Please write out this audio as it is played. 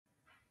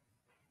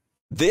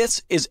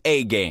This is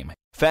A-Game,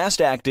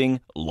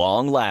 fast-acting,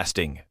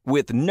 long-lasting,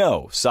 with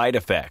no side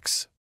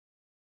effects.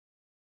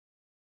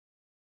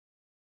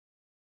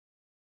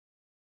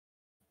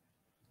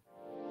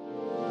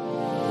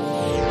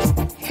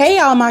 Hey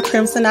all my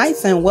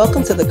Crimsonites, and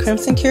welcome to the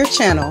Crimson Cure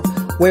channel,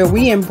 where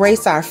we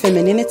embrace our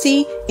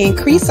femininity,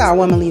 increase our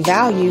womanly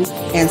values,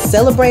 and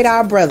celebrate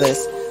our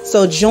brothers.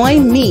 So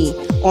join me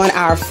on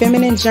our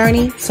feminine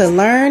journey to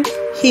learn,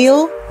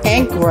 heal,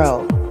 and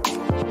grow.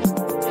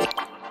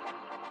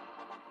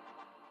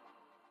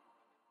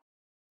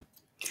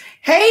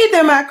 Hey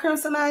there, my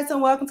Crimsonites,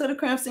 and welcome to the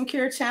Crimson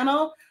Cure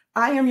channel.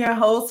 I am your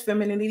host,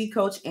 femininity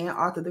coach, and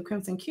author of The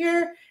Crimson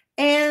Cure,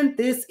 and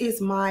this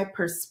is my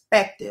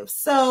perspective.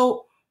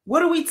 So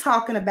what are we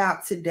talking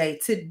about today?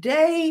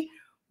 Today,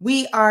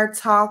 we are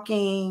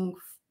talking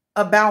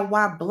about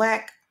why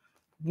Black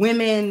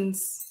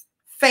women's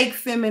fake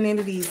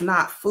femininity is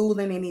not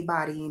fooling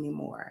anybody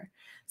anymore.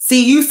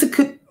 See, you used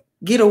to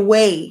get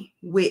away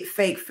with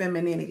fake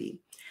femininity.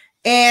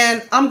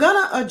 And I'm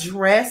going to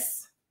address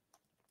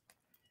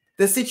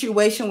the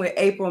situation with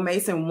April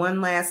Mason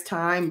one last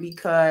time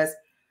because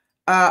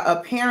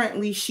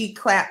apparently she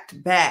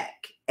clapped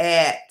back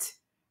at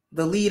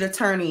the lead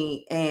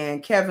attorney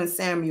and Kevin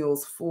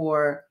Samuels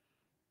for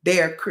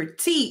their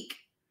critique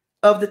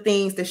of the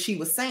things that she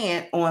was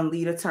saying on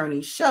lead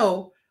attorney's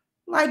show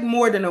like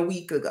more than a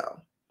week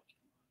ago.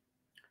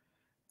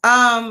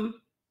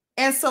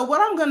 And so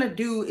what I'm going to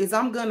do is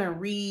I'm going to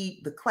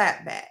read the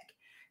clapback.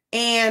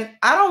 And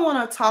I don't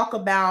want to talk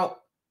about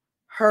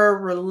her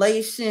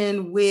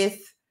relation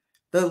with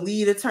the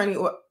lead attorney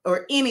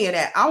or any of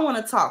that. I want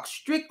to talk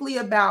strictly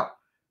about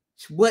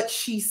what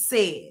she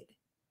said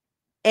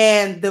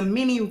and the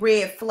many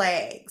red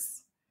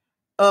flags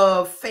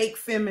of fake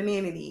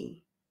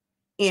femininity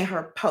in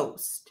her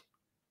post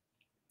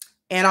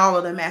and all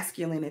of the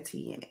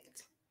masculinity in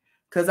it.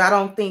 Because I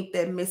don't think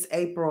that Miss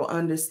April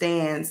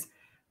understands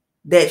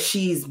that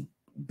she's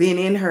been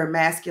in her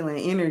masculine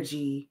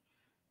energy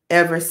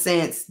ever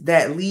since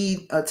that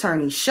lead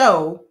attorney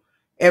show,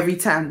 every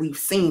time we've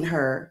seen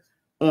her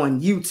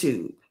on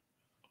YouTube.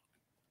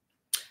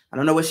 I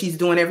don't know what she's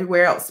doing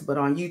everywhere else, but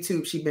on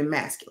YouTube, she's been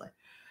masculine.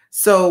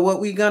 So what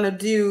we're going to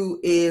do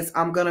is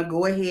I'm going to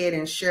go ahead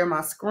and share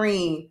my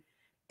screen,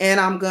 and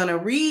I'm going to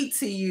read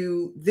to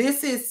you.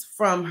 This is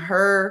from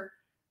her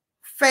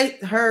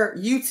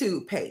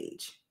YouTube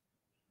page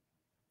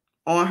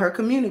on her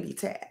community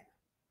tab.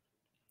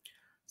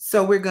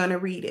 So we're going to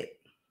read it.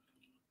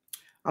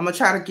 I'm going to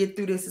try to get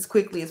through this as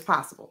quickly as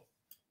possible.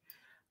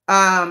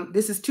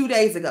 This is 2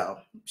 days ago.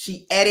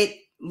 She added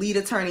lead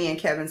attorney and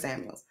Kevin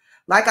Samuels.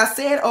 Like I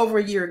said over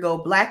a year ago,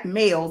 Black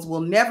males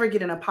will never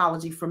get an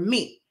apology from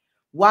me.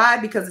 Why?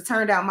 Because it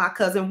turned out my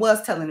cousin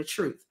was telling the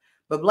truth.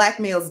 But Black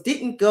males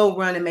didn't go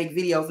run and make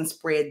videos and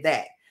spread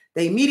that.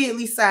 They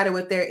immediately sided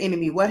with their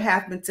enemy. What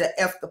happened to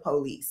F the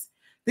police?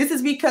 This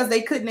is because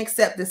they couldn't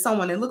accept that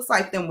someone that looks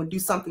like them would do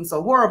something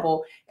so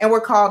horrible and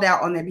were called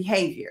out on their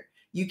behavior.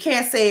 You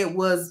can't say it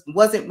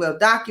wasn't well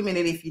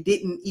documented if you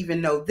didn't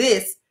even know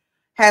this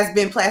has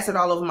been plastered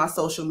all over my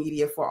social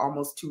media for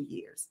almost 2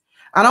 years.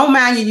 I don't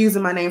mind you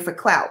using my name for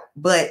clout,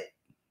 but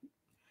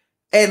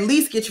at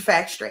least get your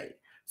facts straight.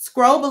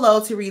 Scroll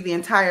below to read the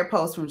entire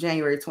post from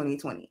January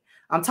 2020.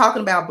 I'm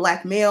talking about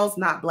Black males,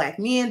 not Black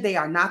men. They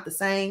are not the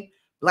same.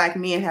 Black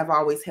men have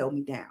always held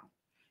me down.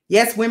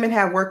 Yes, women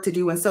have work to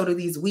do, and so do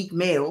these weak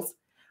males.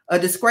 A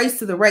disgrace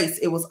to the race.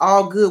 It was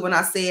all good when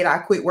I said I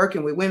quit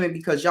working with women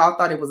because y'all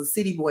thought it was a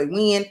city boy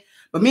win,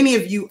 but many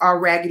of you are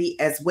raggedy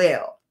as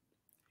well.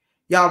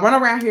 Y'all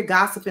run around here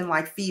gossiping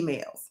like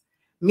females.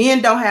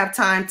 Men don't have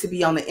time to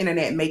be on the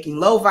internet making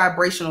low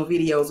vibrational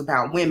videos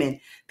about women.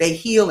 They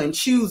heal and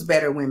choose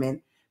better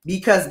women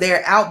because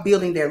they're out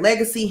building their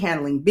legacy,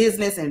 handling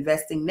business,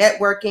 investing,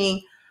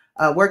 networking,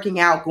 working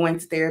out, going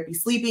to therapy,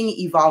 sleeping,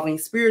 evolving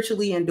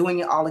spiritually, and doing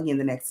it all again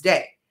the next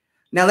day.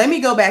 Now, let me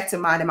go back to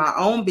minding my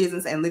own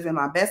business and living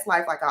my best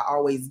life like I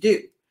always do.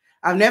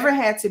 I've never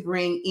had to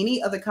bring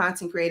any other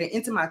content creator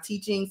into my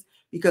teachings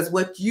because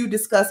what you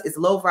discuss is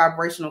low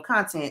vibrational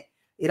content.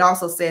 It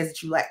also says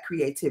that you lack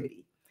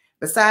creativity.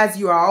 Besides,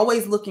 you are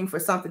always looking for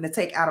something to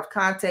take out of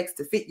context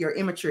to fit your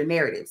immature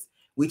narratives,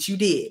 which you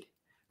did.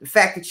 The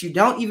fact that you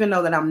don't even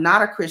know that I'm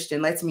not a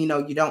Christian lets me know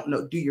you don't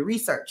know. Do your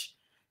research.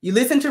 You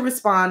listen to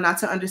respond, not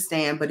to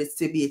understand, but it's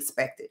to be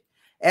expected.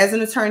 As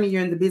an attorney,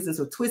 you're in the business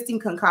of twisting,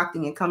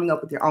 concocting, and coming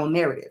up with your own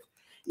narrative.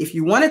 If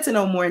you wanted to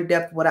know more in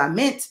depth what I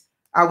meant,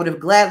 I would have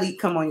gladly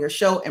come on your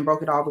show and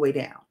broke it all the way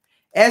down.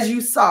 As you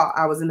saw,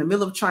 I was in the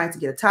middle of trying to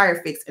get a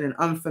tire fixed in an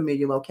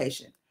unfamiliar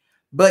location.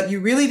 But you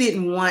really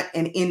didn't want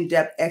an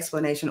in-depth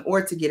explanation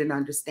or to get an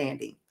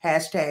understanding.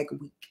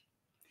 #weak.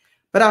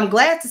 But I'm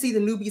glad to see the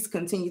newbies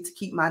continue to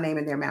keep my name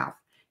in their mouth.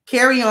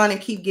 Carry on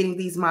and keep getting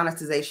these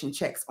monetization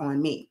checks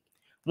on me.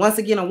 Once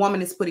again, a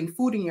woman is putting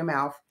food in your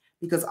mouth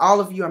because all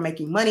of you are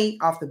making money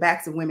off the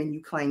backs of women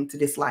you claim to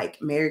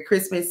dislike. Merry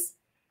Christmas.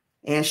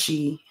 And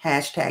she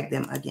hashtagged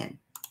them again.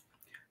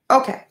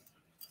 Okay.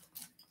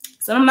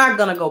 So I'm not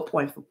going to go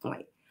point for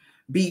point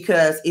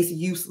because it's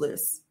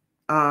useless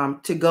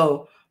to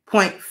go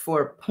point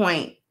for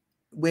point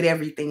with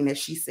everything that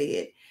she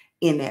said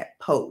in that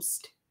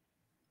post.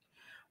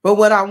 But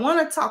what I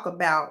want to talk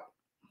about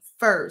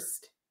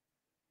first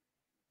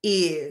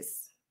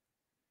is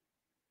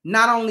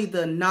not only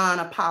the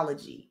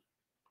non-apology,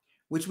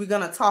 which we're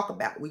going to talk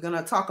about. We're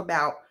going to talk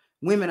about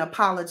women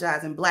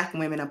apologizing, Black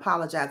women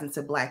apologizing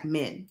to Black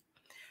men.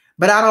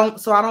 But I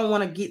don't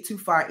want to get too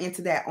far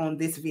into that on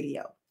this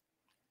video.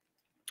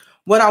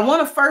 What I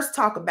want to first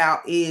talk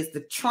about is the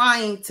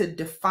trying to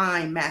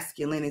define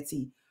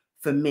masculinity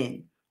for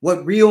men,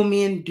 what real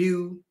men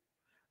do,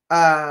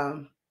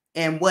 and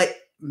what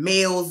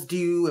males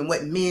do and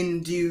what men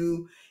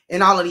do,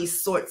 and all of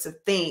these sorts of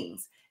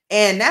things.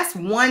 And that's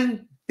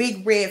one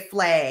big red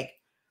flag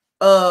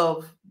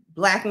of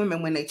Black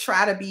women when they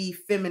try to be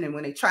feminine,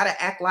 when they try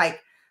to act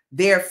like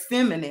they're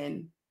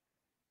feminine.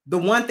 The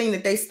one thing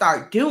that they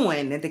start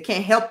doing that they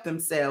can't help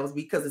themselves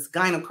because it's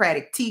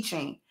gynocratic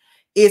teaching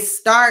is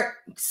start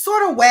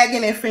sort of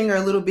wagging their finger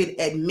a little bit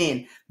at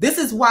men. This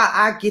is why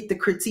I get the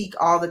critique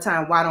all the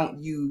time. Why don't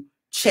you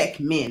check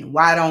men?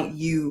 Why don't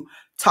you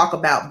talk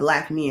about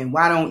Black men?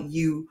 Why don't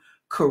you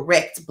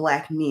correct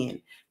Black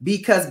men?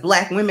 Because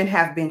Black women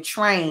have been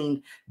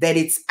trained that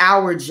it's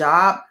our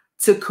job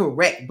to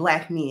correct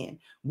Black men.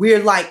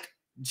 We're like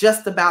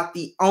just about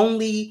the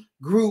only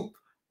group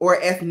or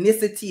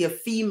ethnicity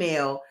of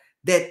female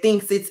that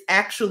thinks it's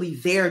actually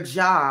their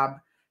job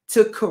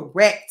to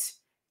correct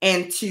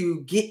and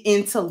to get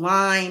into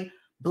line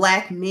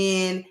Black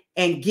men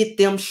and get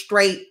them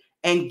straight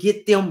and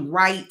get them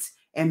right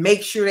and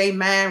make sure they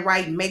mind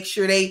right and make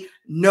sure they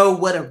know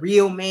what a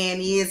real man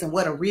is and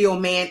what a real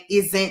man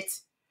isn't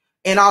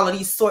and all of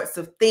these sorts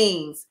of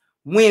things,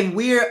 when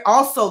we're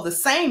also the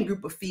same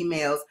group of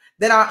females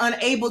that are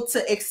unable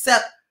to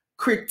accept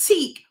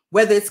critique,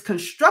 whether it's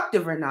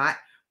constructive or not.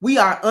 We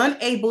are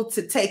unable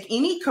to take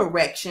any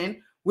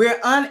correction. We're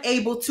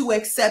unable to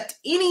accept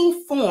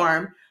any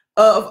form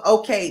of,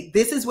 okay,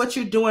 this is what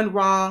you're doing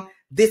wrong.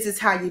 This is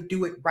how you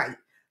do it right.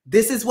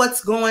 This is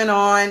what's going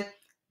on.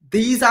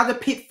 These are the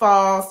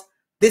pitfalls.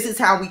 This is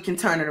how we can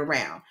turn it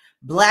around.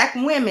 Black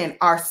women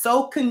are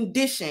so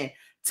conditioned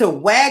to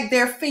wag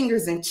their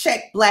fingers and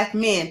check Black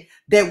men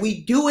that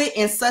we do it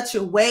in such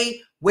a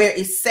way where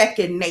it's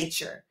second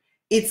nature.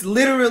 It's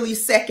literally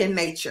second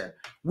nature.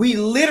 We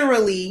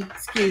literally,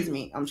 excuse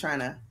me, I'm trying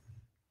to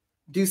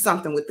do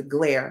something with the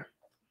glare.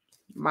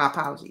 My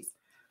apologies.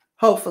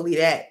 Hopefully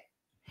that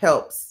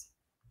helps,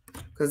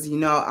 because you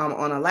know I'm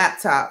on a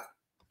laptop,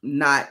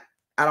 I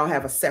don't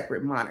have a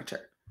separate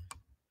monitor.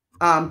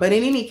 But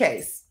in any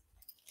case,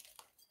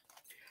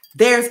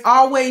 there's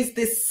always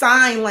this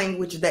sign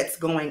language that's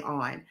going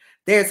on.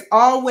 There's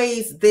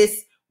always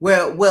this,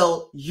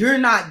 well, you're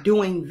not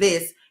doing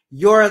this.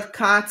 Your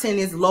content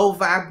is low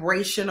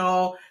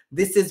vibrational.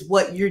 This is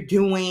what you're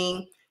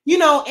doing, you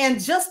know,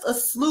 and just a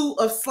slew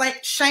of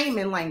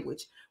shaming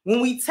language.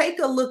 When we take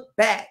a look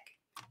back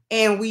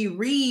and we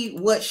read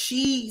what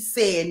she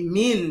said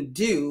men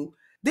do,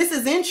 this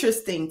is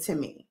interesting to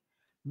me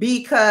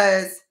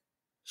because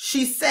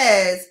she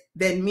says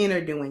that men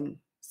are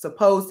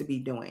supposed to be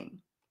doing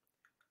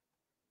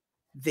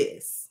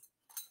this.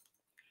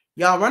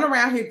 Y'all run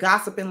around here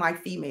gossiping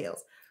like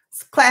females.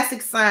 It's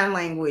classic sign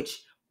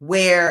language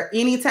where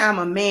anytime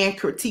a man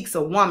critiques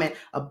a woman,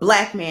 a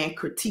Black man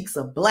critiques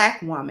a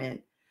Black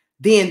woman,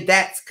 then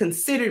that's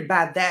considered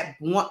by that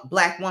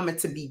Black woman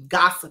to be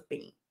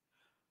gossiping.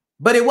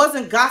 But it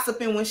wasn't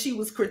gossiping when she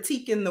was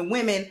critiquing the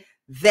women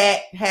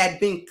that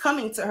had been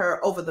coming to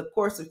her over the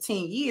course of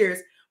 10 years,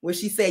 where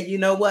she said, you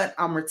know what,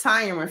 I'm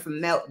retiring from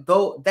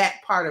that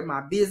part of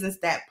my business,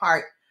 that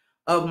part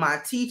of my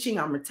teaching.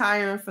 I'm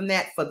retiring from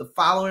that for the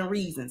following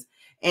reasons.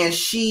 And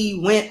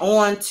she went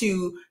on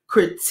to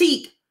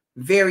critique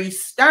very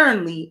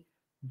sternly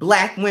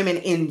Black women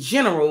in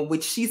general,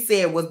 which she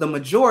said was the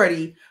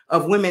majority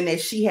of women that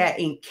she had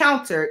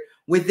encountered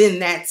within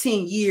that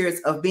 10 years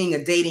of being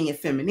a dating and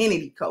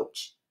femininity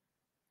coach,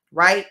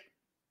 right?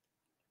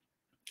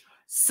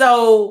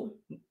 So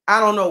I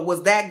don't know,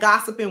 was that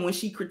gossiping when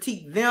she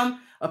critiqued them?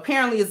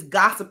 Apparently it's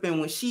gossiping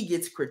when she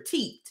gets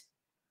critiqued,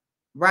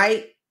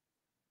 right?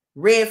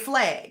 Red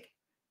flag.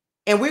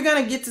 And we're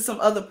going to get to some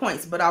other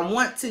points, but I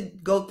want to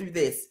go through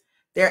this.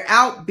 They're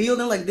out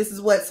building, like this is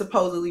what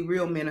supposedly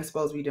real men are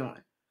supposed to be doing.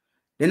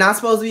 They're not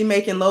supposed to be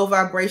making low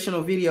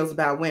vibrational videos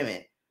about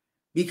women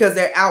because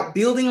they're out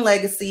building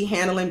legacy,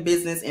 handling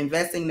business,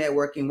 investing,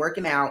 networking,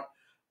 working out,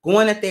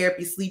 going to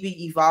therapy, sleeping,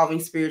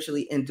 evolving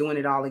spiritually, and doing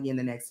it all again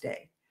the next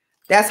day.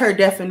 That's her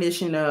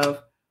definition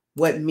of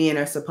what men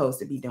are supposed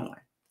to be doing.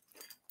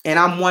 And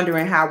I'm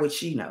wondering, how would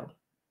she know?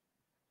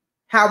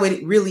 How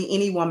would really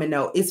any woman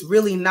know? It's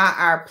really not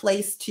our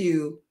place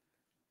to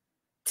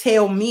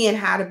tell men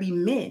how to be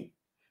men.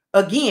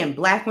 Again,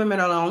 Black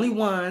women are the only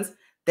ones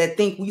that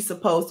think we're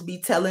supposed to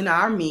be telling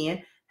our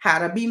men how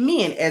to be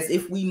men, as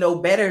if we know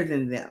better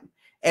than them,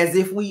 as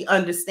if we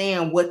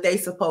understand what they're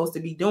supposed to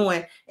be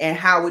doing and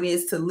how it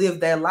is to live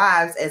their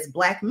lives as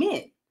Black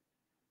men.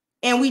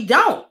 And we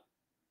don't.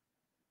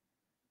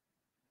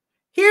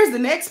 Here's the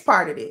next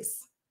part of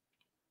this.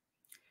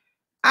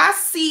 I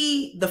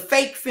see the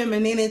fake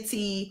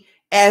femininity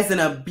as an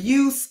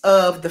abuse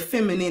of the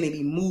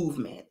femininity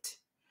movement.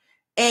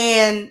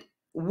 And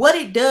what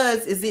it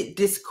does is it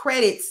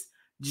discredits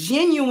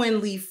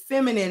genuinely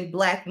feminine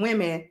Black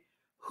women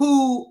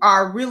who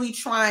are really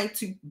trying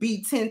to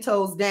be 10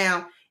 toes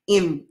down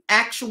in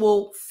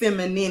actual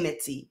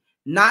femininity,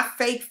 not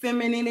fake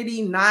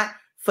femininity, not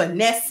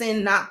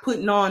finessing, not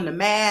putting on the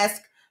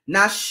mask,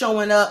 not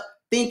showing up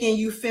thinking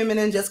you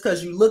feminine just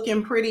because you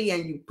looking pretty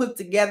and you put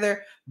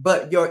together,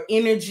 but your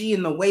energy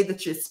and the way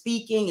that you're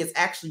speaking is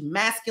actually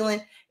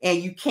masculine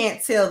and you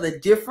can't tell the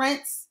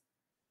difference.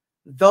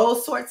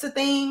 Those sorts of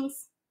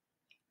things.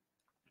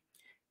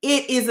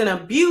 It is an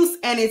abuse,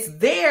 and it's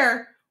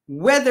there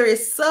whether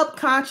it's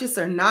subconscious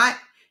or not.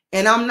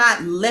 And I'm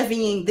not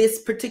levying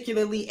this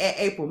particularly at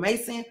April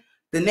Mason,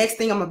 the next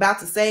thing I'm about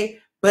to say,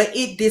 but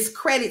it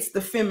discredits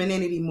the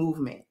femininity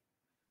movement.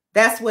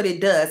 That's what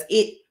it does.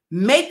 It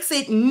makes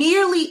it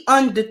nearly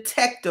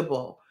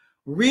undetectable.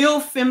 Real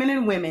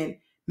feminine women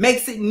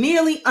makes it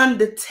nearly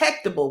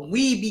undetectable.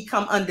 We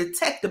become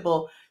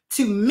undetectable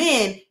to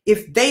men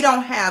if they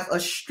don't have a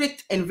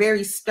strict and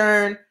very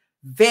stern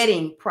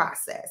vetting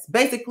process.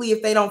 Basically,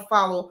 if they don't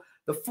follow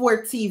the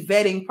 4T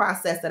vetting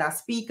process that I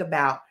speak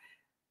about,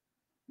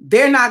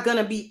 they're not going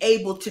to be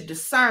able to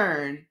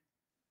discern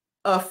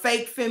a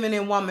fake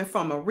feminine woman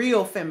from a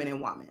real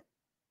feminine woman.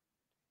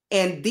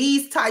 And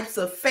these types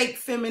of fake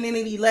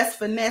femininity, let's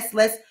finesse,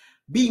 let's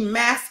be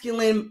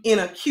masculine in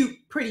a cute,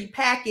 pretty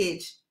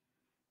package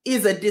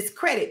is a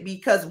discredit,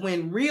 because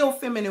when real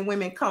feminine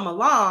women come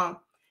along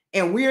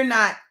and we're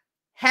not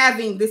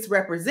having this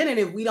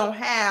representative, we don't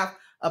have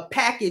a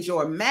package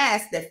or a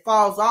mask that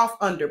falls off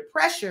under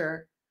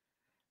pressure,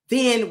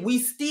 then we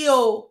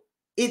still,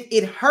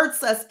 it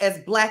hurts us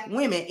as Black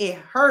women. It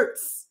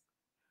hurts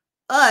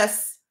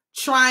us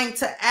trying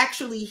to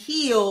actually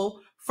heal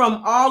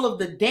from all of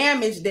the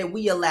damage that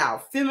we allow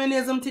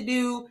feminism to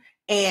do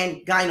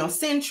and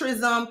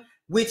gynocentrism,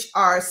 which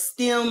are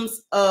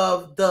stems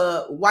of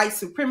the white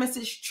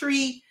supremacist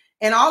tree,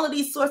 and all of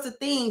these sorts of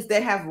things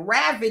that have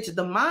ravaged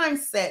the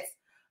mindsets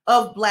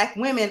of Black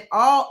women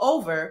all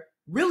over,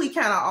 really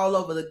kind of all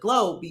over the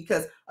globe,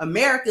 because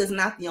America is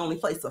not the only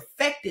place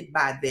affected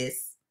by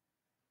this,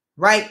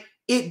 right?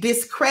 It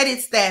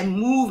discredits that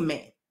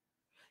movement.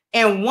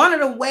 And one of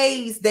the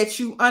ways that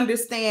you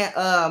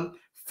understand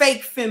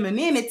fake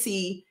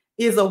femininity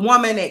is a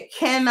woman that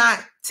cannot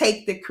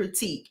take the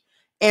critique.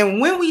 And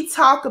when we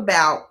talk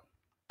about,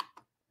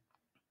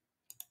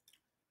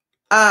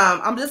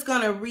 I'm just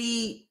going to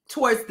read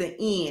towards the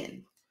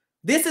end.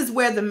 This is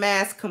where the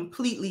mask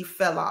completely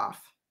fell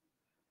off.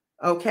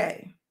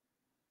 Okay.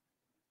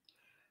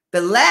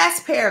 The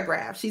last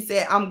paragraph, she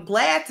said, I'm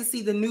glad to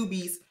see the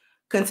newbies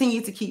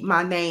continue to keep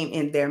my name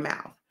in their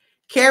mouth.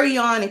 Carry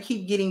on and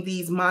keep getting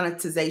these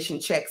monetization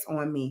checks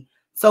on me.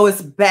 So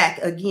it's back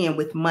again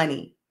with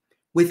money,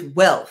 with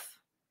wealth,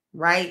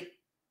 right?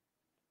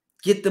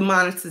 Get the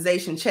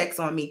monetization checks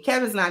on me.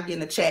 Kevin's not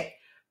getting a check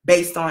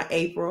based on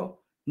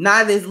April.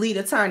 Neither is lead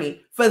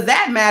attorney. For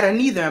that matter,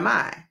 neither am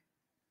I.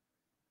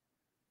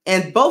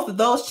 And both of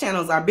those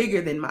channels are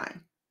bigger than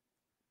mine.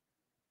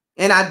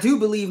 And I do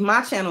believe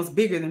my channel's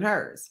bigger than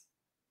hers.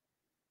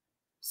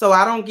 So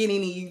I don't get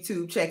any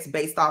YouTube checks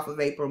based off of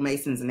April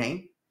Mason's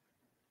name.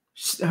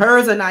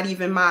 Hers are not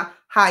even my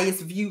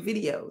highest view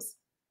videos.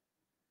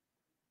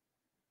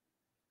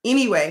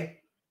 Anyway,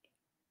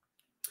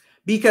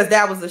 because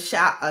that was a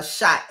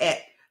shot at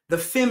the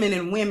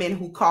feminine women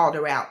who called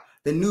her out.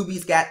 The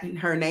newbies got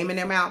her name in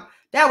their mouth.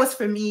 That was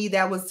for me.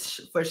 That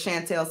was for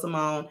Chantel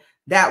Simone.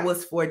 That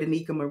was for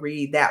Danica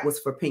Marie. That was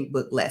for Pink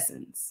Book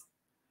Lessons.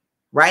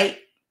 Right?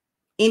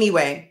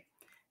 Anyway,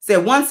 so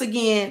once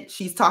again,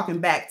 she's talking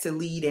back to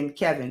Lead and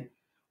Kevin.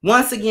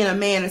 Once again,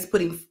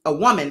 a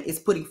woman is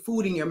putting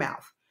food in your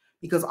mouth,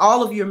 because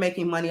all of you are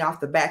making money off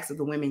the backs of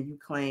the women you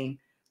claim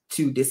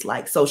to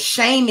dislike. So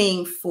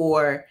shaming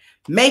for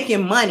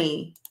making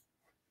money,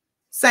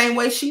 same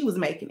way she was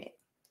making it.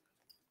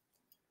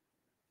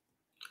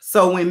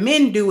 So when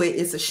men do it,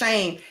 it's a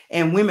shame,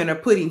 and women are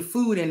putting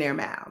food in their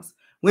mouths.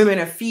 Women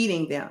are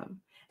feeding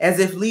them, as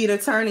if Lead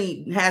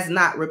Attorney has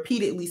not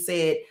repeatedly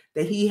said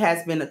that he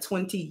has been a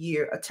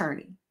 20-year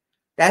attorney.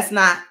 That's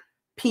not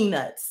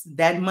peanuts.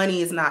 That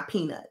money is not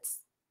peanuts.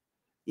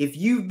 If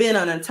you've been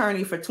an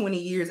attorney for 20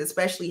 years,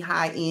 especially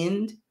high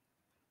end,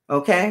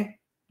 okay,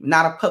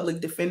 not a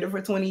public defender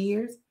for 20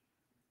 years,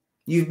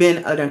 you've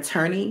been an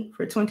attorney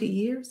for 20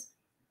 years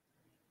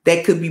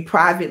that could be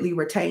privately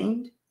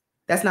retained,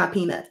 that's not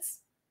peanuts.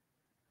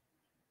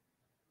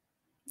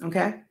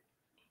 Okay.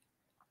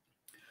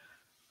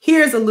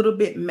 Here's a little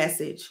bit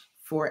message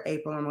for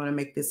April. I'm going to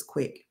make this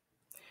quick.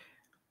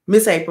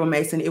 Miss April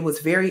Mason, it was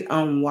very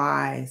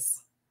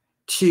unwise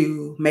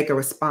to make a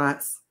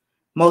response,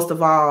 most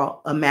of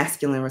all, a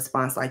masculine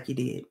response like you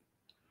did,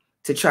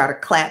 to try to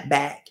clap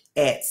back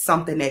at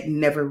something that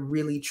never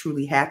really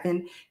truly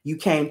happened. You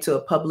came to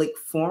a public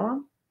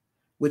forum,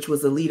 which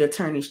was a Lead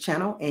Attorney's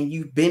channel, and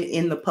you've been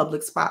in the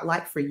public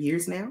spotlight for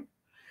years now.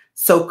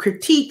 So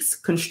critiques,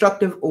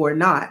 constructive or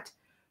not,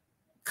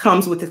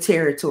 comes with the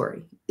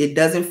territory. It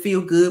doesn't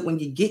feel good when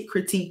you get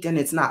critiqued and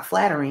it's not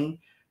flattering.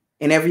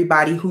 And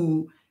everybody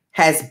who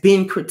has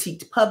been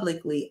critiqued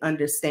publicly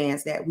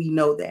understands that. We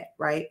know that,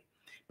 right?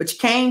 But you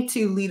came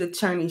to Lead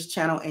Attorney's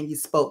channel and you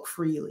spoke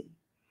freely.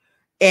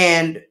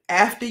 And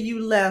after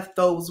you left,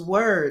 those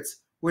words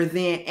were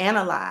then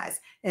analyzed,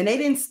 and they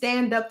didn't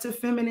stand up to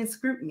feminine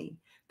scrutiny.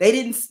 They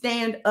didn't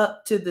stand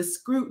up to the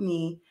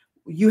scrutiny.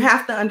 You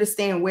have to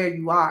understand where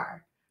you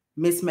are.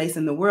 Miss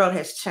Mason, the world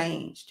has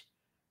changed.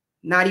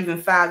 Not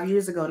even 5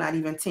 years ago, not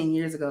even 10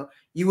 years ago,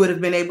 you would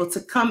have been able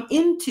to come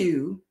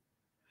into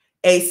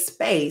a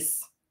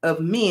space of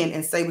men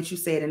and say what you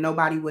said, and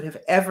nobody would have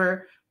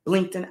ever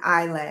blinked an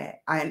eyelid.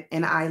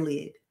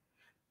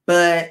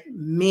 But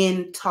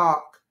men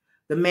talk.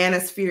 The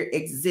manosphere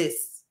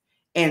exists,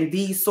 and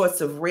these sorts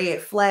of red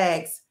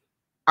flags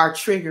are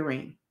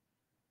triggering.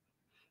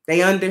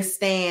 They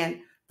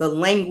understand the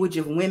language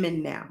of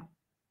women now,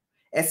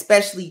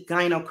 especially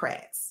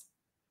gynocrats,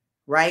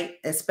 right?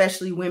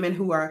 Especially women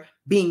who are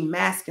being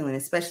masculine,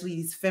 especially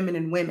these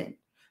feminine women,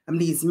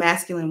 these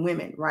masculine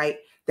women, right?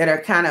 That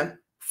are kind of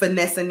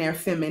finessing their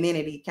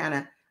femininity, kind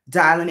of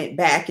dialing it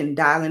back and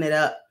dialing it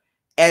up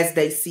as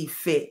they see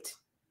fit,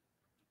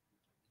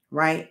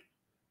 right?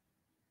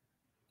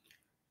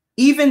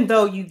 Even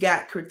though you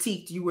got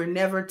critiqued, you were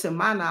never, to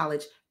my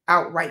knowledge,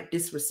 outright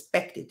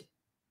disrespected.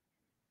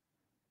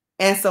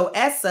 And so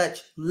as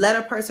such, let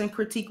a person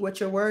critique what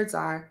your words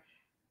are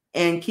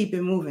and keep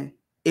it moving.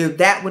 If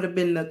that would have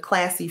been the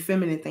classy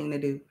feminine thing to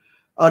do.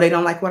 Oh, they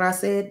don't like what I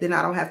said, then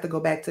I don't have to go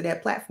back to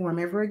that platform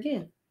ever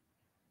again.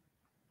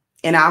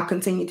 And I'll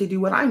continue to do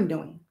what I'm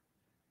doing.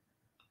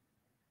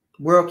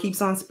 World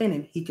keeps on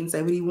spinning. He can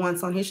say what he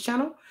wants on his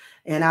channel,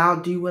 and I'll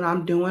do what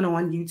I'm doing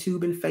on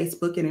YouTube and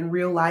Facebook and in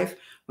real life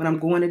when I'm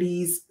going to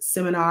these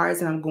seminars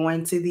and I'm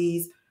going to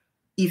these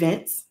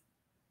events.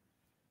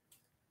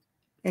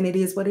 And it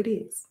is what it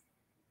is.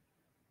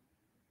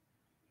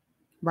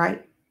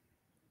 Right?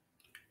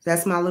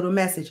 That's my little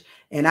message.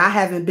 And I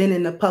haven't been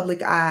in the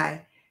public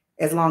eye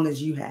as long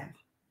as you have.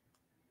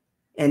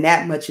 And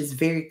that much is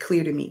very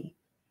clear to me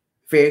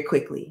very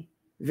quickly,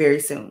 very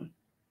soon.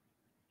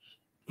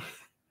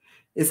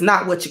 It's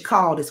not what you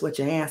called, it's what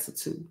you answer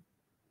to,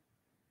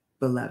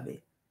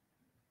 beloved.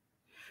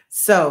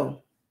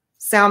 So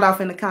sound off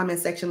in the comment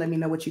section. Let me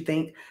know what you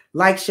think.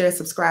 Like, share,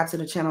 subscribe to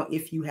the channel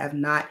if you have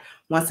not.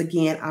 Once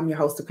again, I'm your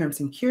host of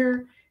Crimson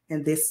Cure,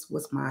 and this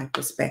was my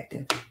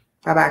perspective.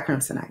 Bye-bye,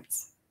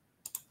 Crimsonites.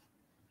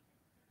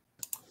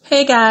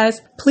 Hey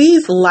guys,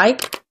 please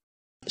like,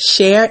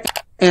 share,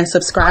 and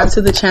subscribe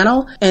to the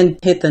channel and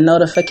hit the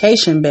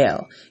notification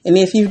bell. And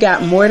if you've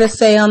got more to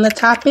say on the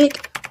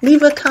topic,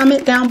 leave a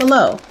comment down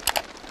below.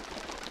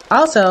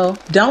 Also,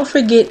 don't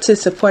forget to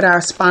support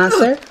our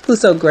sponsor who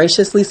so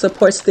graciously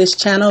supports this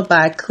channel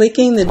by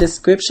clicking the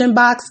description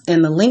box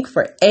and the link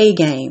for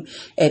A-Game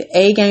at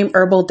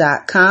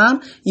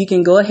agameherbal.com. You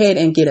can go ahead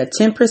and get a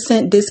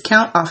 10%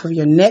 discount off of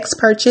your next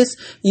purchase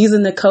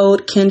using the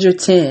code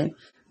Kendra10.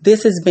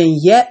 This has been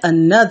yet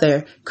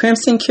another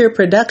Crimson Cure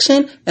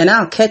production, and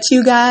I'll catch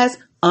you guys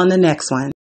on the next one.